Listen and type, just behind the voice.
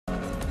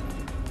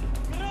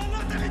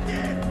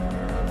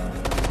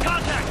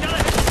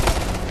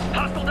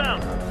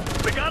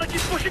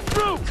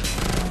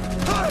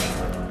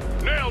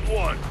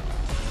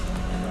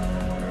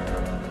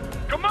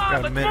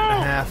minute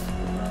and a half.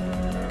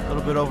 A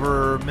little bit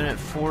over a minute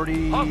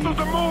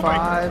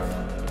 45.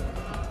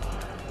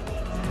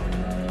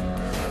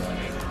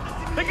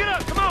 Pick it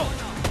up, come on!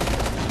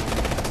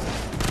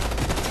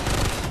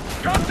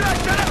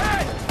 Contact, dead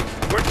ahead!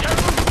 We're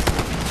terrible!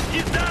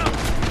 He's down!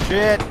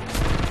 Shit!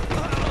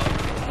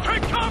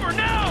 Take cover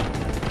now!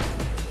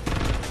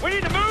 We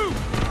need to move!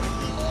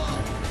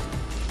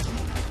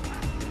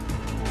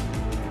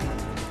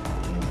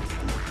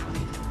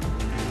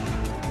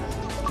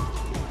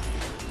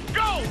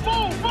 Go!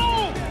 Move!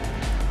 Move!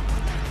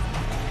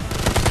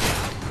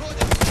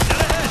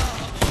 Dead ahead!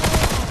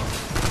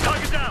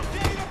 Target down!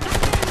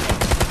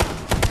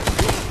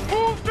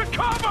 Move to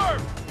cover!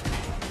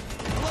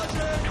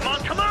 Come on,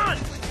 come on!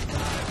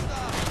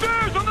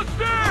 Stairs on the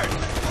stairs!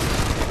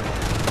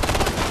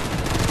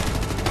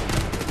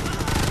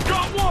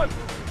 Got one!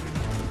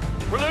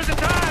 We're losing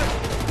time!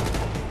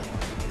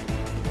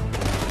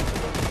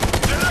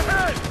 Dead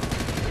ahead!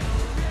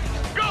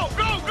 Go,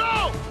 go,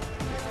 go!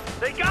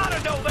 They gotta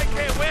know they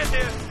can't win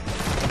this!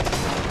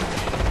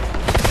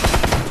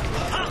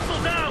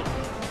 Hostile down!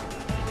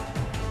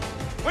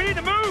 We need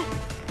to move!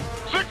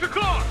 6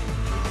 o'clock!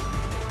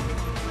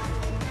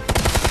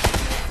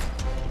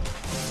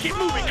 Keep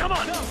moving, come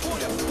on!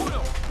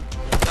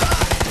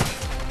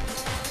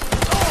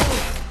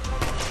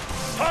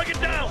 Target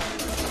down!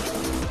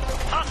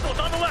 Hostiles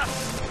on the left!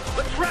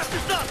 Let's wrap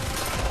this up!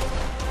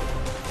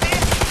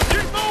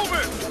 Keep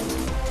moving!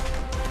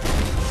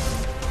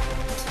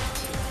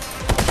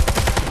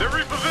 They're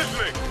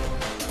repositioning!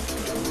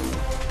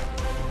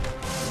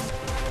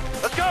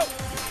 Let's go!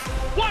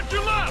 Watch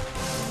your left!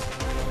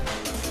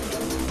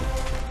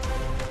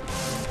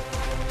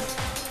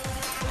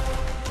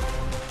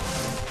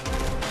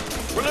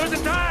 We're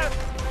losing time!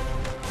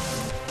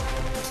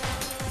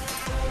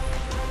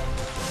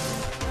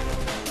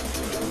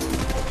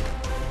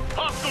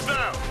 Hostile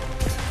down!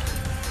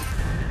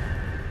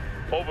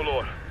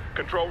 Overlord,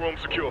 control room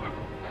secure.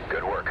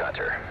 Good work,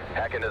 Hunter.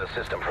 Hack into the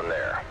system from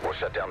there. We'll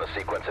shut down the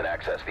sequence and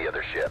access the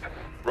other ship.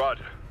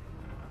 Roger.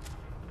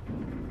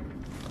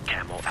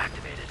 Camo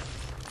activated.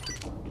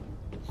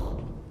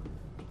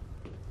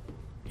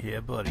 Yeah,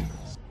 buddy.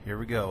 Here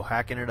we go.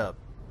 Hacking it up.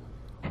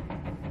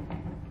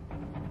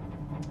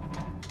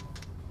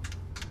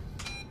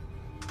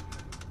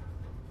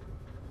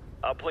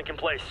 Uplink in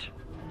place.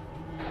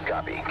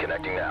 Copy.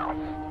 Connecting now.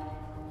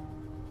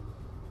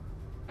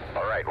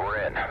 All right, we're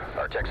in.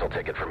 Our techs will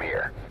take it from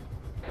here.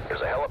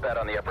 There's a helipad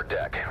on the upper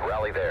deck.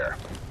 Rally there.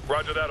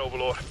 Roger that,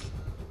 Overlord.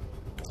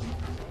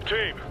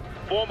 Team,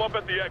 form up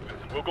at the exit.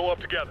 We'll go up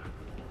together.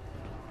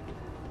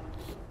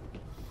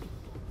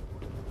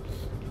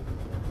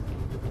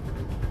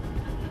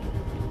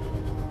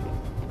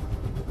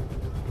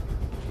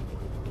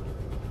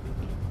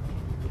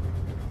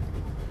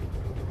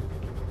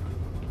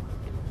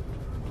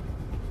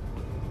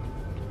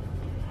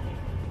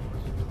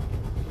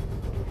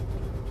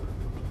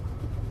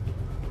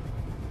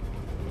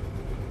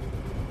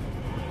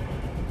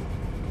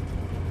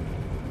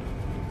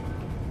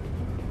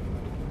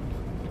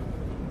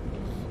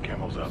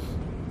 Camo's up.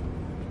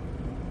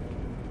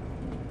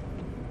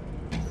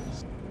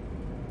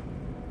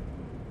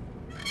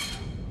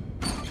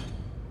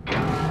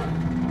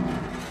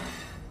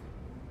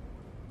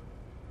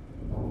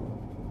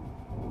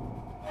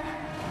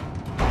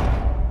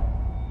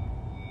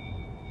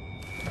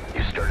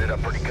 You started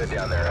up pretty good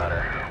down there,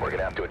 Hunter. We're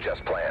gonna have to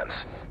adjust plans.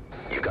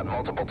 You've got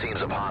multiple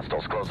teams of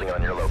hostiles closing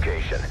on your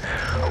location.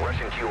 A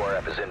Russian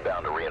QRF is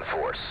inbound to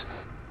reinforce.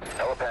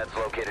 Helipad's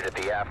located at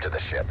the aft of the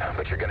ship,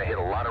 but you're gonna hit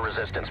a lot of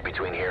resistance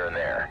between here and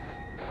there.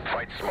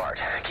 Fight smart.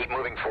 Keep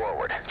moving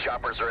forward.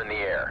 Choppers are in the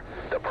air.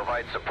 They'll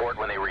provide support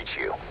when they reach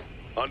you.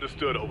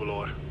 Understood,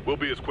 Overlord. We'll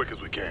be as quick as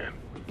we can.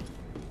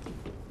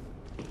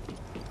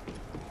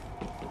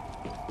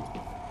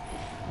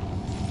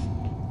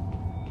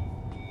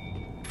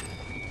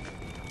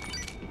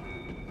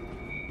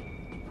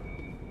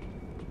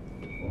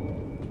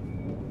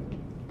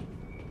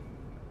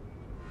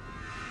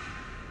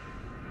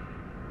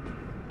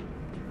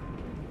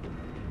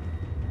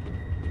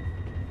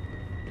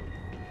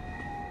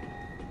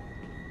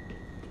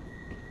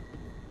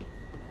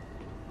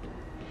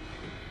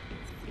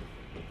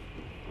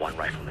 One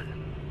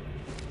rifleman.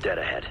 Dead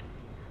ahead.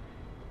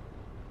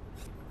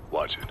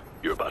 Watch it.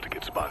 You're about to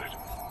get spotted.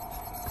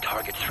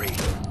 Target 3.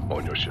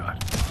 On your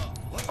shot.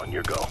 On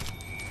your go.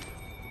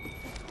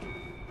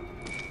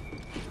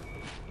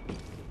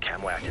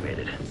 Camo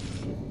activated.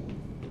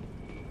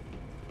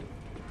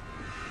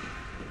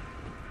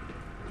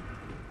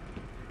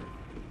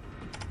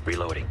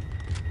 Reloading.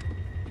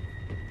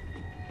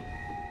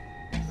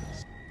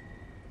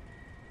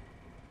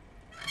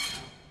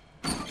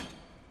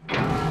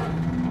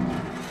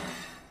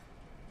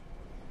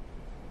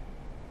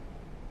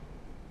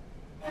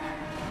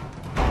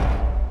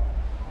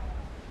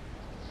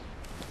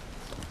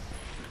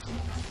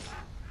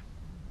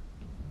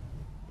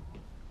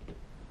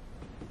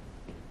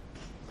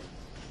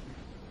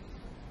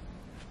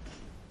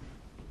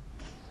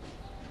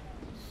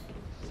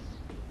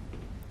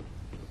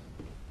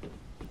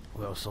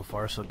 Oh, so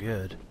far so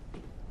good.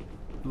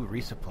 Ooh,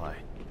 resupply.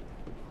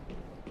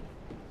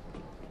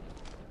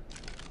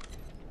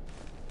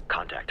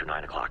 Contact to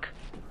 9 o'clock.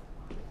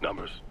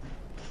 Numbers.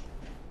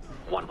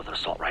 One with an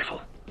assault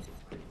rifle.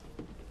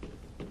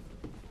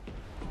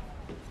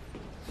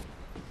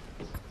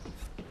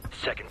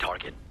 Second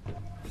target.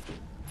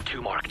 2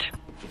 marked.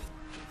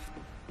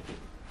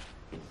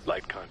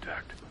 Light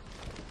contact.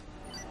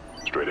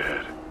 Straight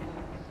ahead.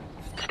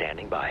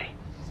 Standing by.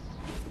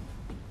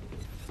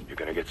 You're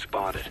gonna get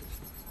spotted.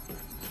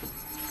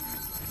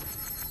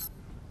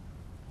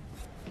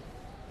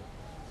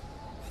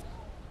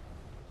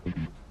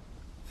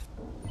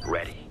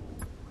 Ready.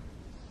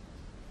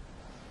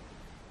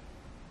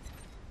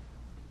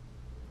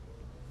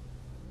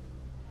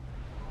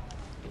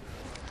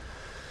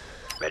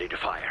 Ready to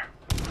fire.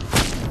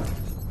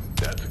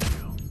 That's a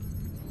kill.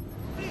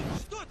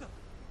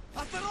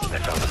 I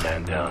found a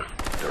man down.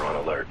 They're on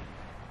alert.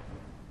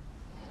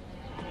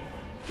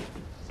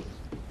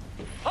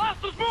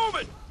 Hostiles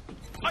moving!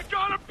 I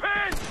got him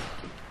pinned!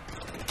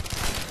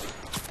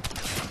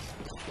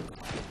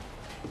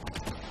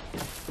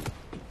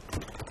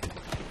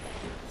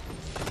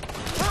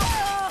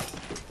 Ah!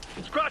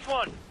 Scratch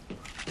one!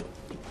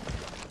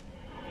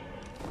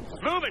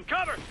 Moving,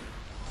 cover!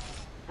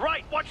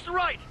 Right, watch the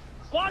right!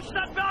 Watch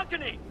that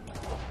balcony!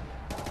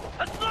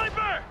 A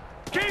sniper!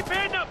 Keep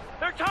hitting them!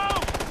 They're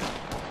towed!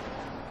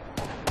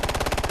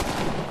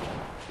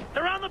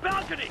 They're on the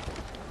balcony!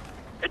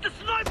 It's a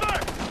sniper!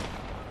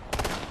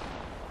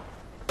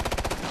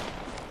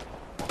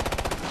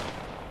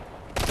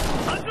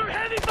 Under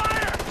heavy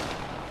fire!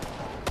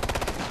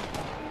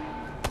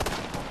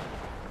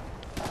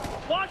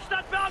 Watch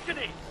that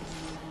balcony!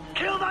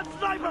 Kill that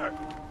sniper!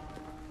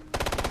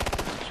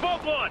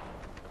 Smoke one!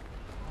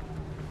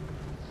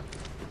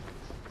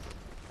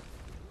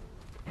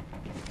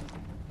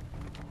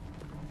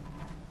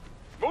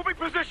 Moving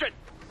position!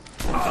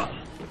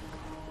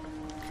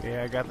 Okay,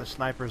 I got the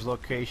sniper's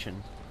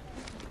location.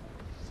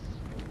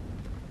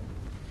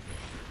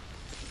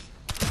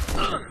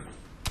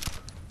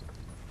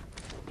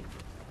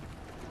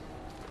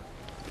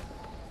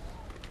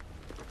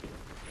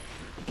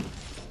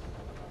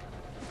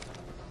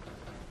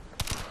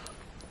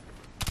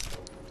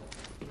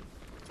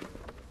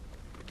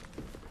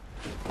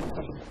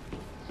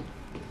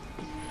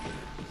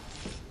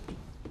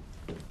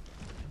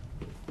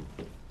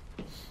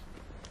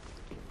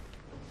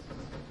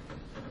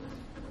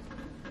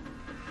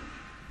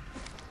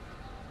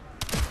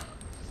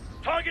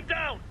 Target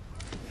down!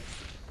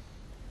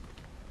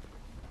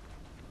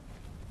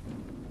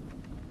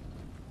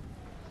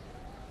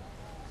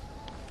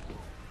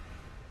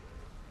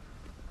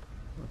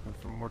 Looking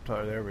for more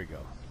tar. There we go.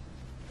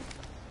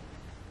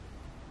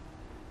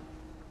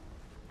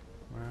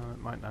 Well, it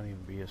might not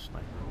even be a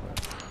sniper,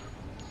 but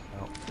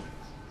no.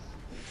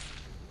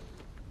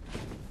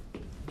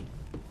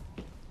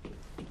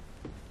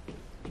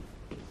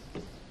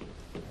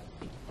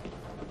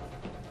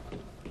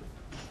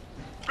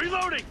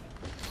 Reloading!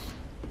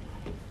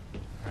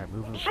 Alright,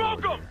 moving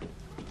Smoke forward 'em! here.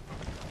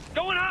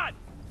 Going hot!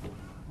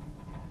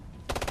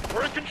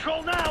 We're in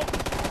control now!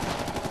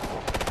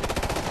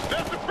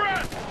 They're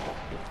suppressed!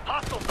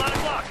 Hostiles, 9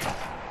 o'clock!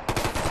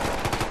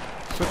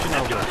 Switching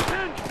over.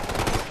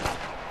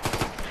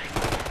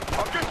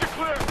 I'll get you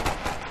clear!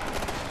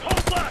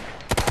 Hold black!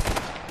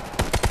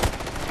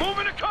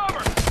 Moving to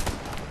cover!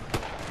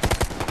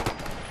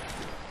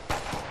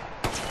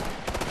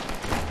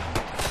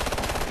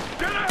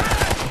 Get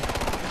ahead!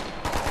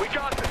 We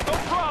got this, no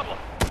problem!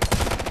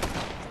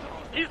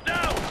 He's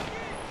down!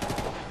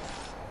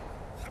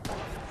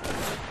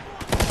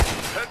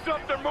 Heads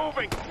up, they're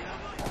moving!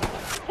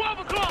 12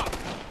 o'clock!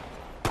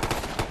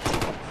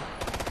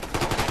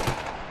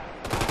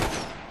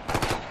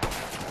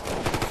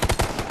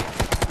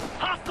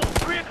 Hostile,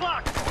 3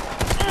 o'clock!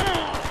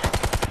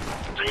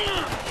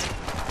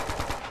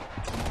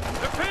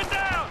 They're pinned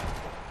down!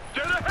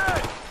 Get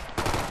ahead!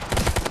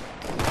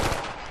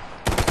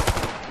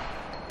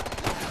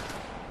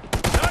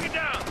 Knock it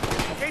down!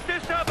 Keep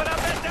this up and I'll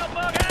bet they'll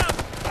bug out!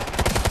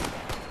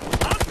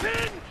 I'm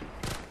pinned!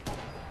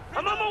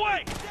 I'm on my way!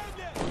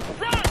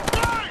 Run!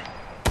 Run!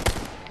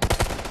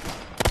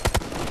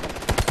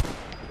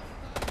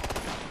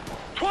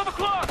 12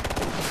 o'clock!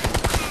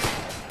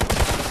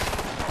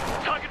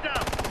 Target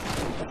down!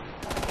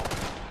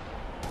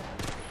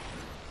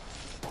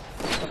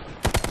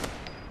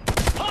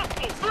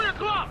 Hostile, 3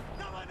 o'clock!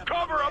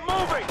 Cover, I'm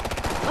moving!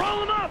 Roll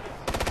them up!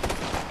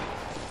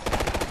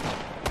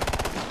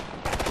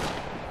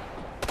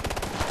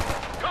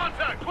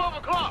 Contact, 12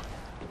 o'clock!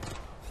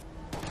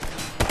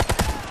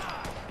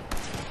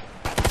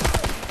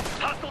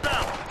 Hostile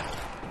down!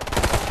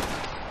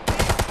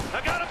 I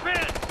got a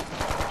pin!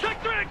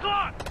 Check 3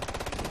 o'clock!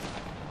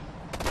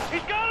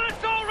 He's got an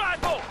assault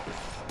rifle!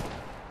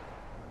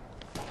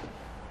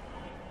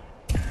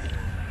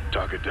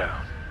 Target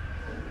down.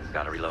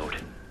 Gotta reload.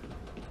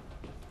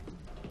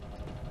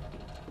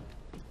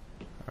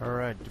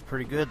 Alright, did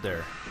pretty good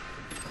there.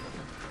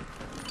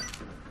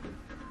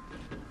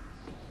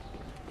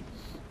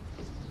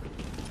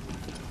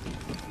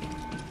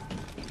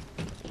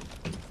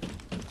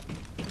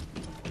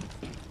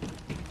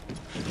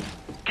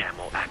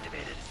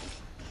 activated.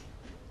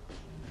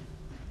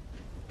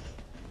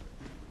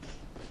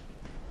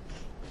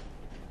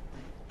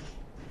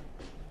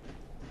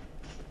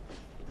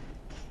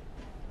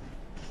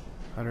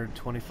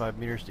 $125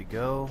 meters to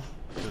go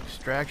to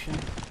extraction.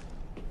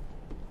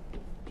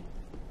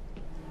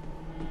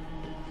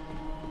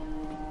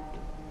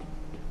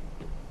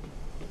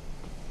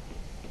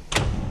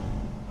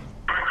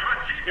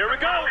 Here we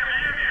go!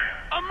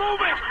 I'm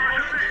moving!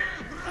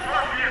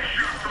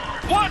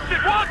 Watch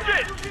it! Watch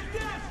it!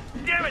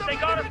 Damn it, they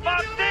got us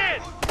boxed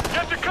in!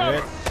 Get to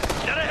cover!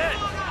 Get ahead!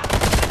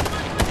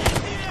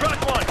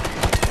 Rush one!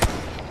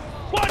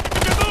 Watch it,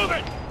 they're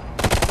moving!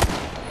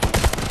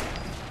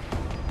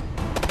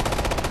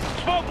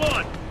 Smoke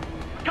one!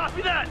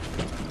 Copy that!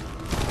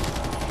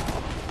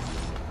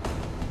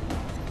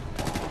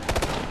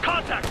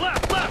 Contact,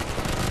 left, left!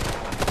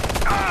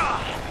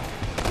 Ah!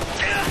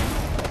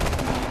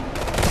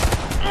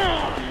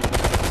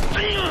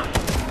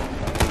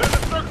 There's a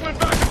circling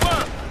back and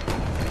left!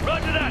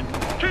 Roger that!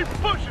 Keep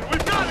pushing!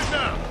 We've got it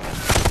now!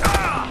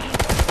 Ah!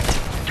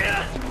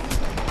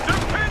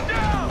 They're pinned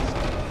down!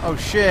 Oh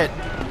shit!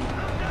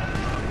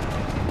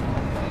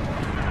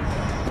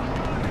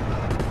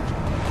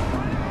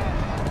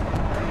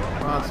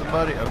 Come on,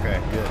 somebody. Okay,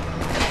 good.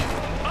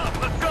 Up,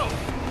 let's go!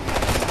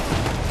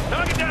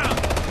 Knock it down!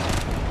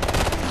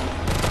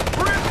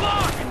 Bridge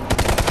lock!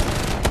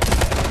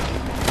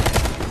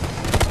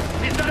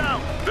 He's down!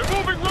 They're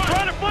moving right!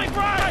 Trying to flank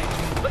right!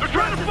 They're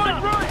trying to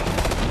flank right!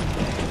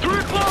 3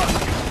 o'clock!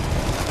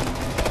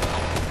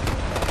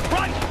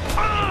 Right!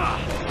 Ah!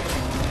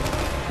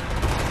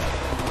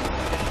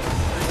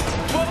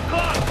 12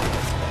 o'clock!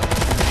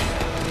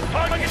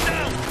 Target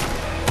down!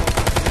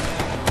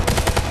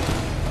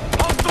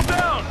 Hostile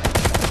down!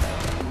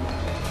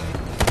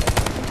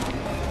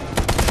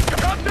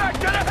 Contact!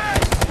 Get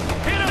ahead!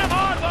 Hit him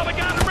hard while we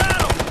got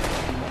around him!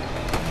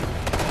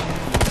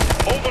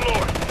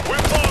 Overlord,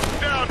 we're bogged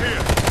down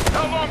here.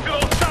 How long till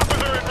those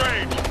choppers are in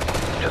range?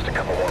 Just a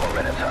couple more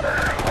minutes, Hunter.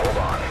 Hold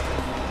on.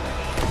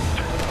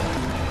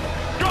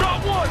 Got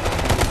one!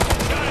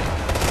 Got it!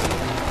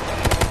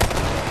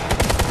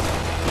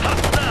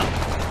 Hostile down!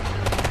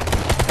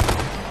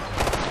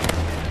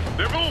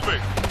 They're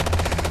moving!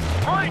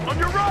 Right, on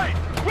your right!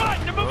 Right,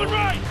 they're moving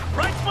right!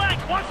 Right flank,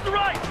 watch the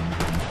right!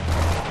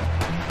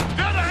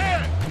 Dead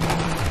ahead!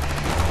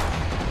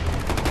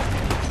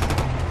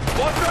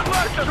 Watch that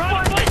left! They're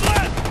trying to flank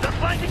left! They're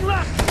flanking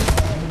left!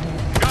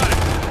 Got it!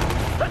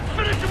 Let's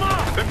finish them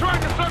off! They're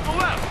trying to circle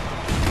left!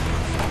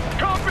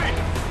 Copy!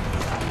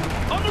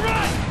 On the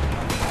right!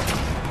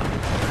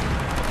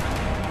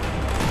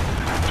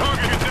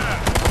 Target is down!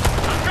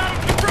 I've got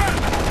him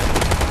suppressed!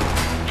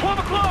 12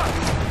 o'clock!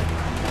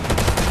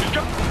 He's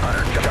got...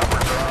 Hunter,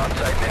 choppers are on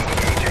site and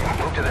engaging.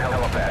 Move to the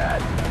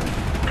helipad.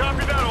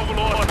 Copy that,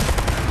 Overlord!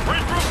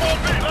 Regroup all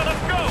day, let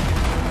us go!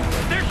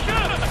 They're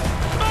shot!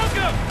 Smoke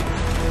them!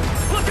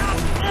 Look out!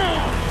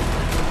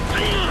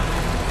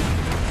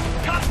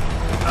 Cut!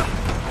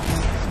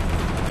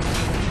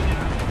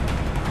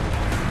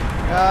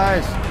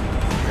 Guys,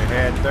 we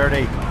had 30.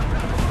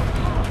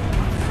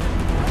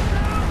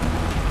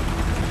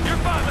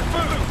 You're fine, let's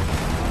move!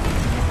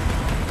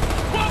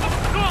 12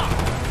 o'clock!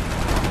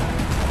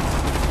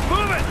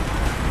 Move it!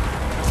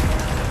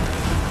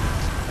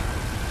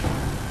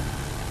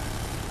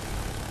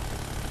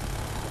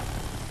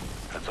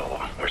 That's all.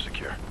 We're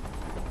secure.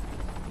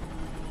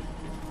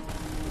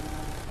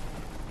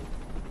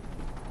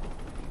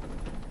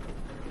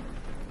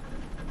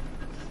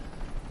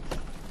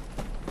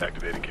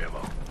 Activating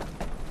camo.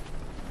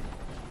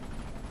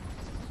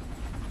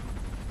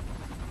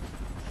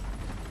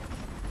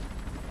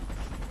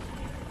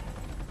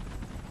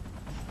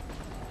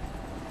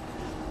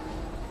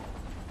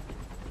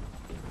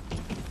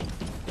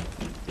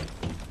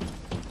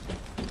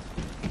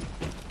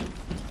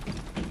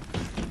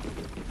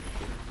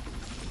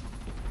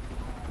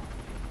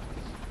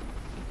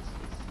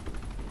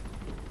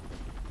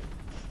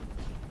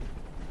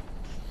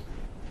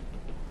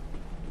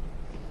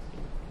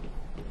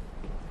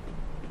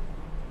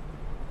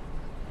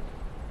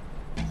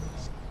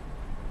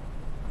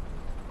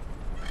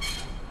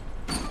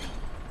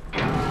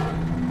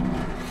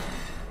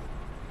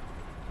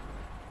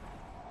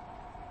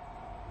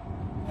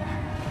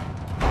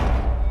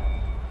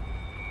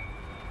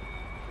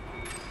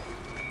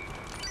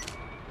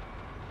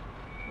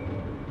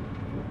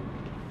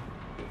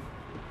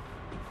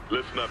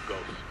 Listen up,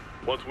 Ghost.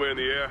 Once we're in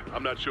the air,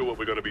 I'm not sure what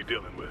we're gonna be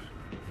dealing with.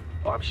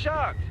 Oh, I'm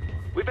shocked.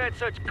 We've had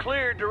such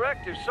clear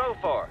directives so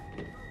far.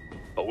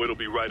 Oh, it'll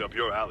be right up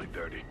your alley,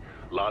 30.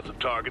 Lots of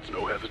targets,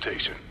 no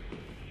hesitation.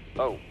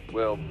 Oh,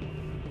 well,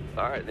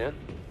 all right then.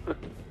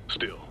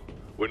 Still,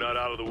 we're not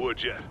out of the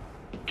woods yet.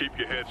 Keep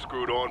your head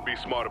screwed on, be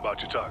smart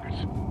about your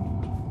targets.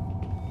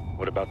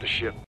 What about the ship?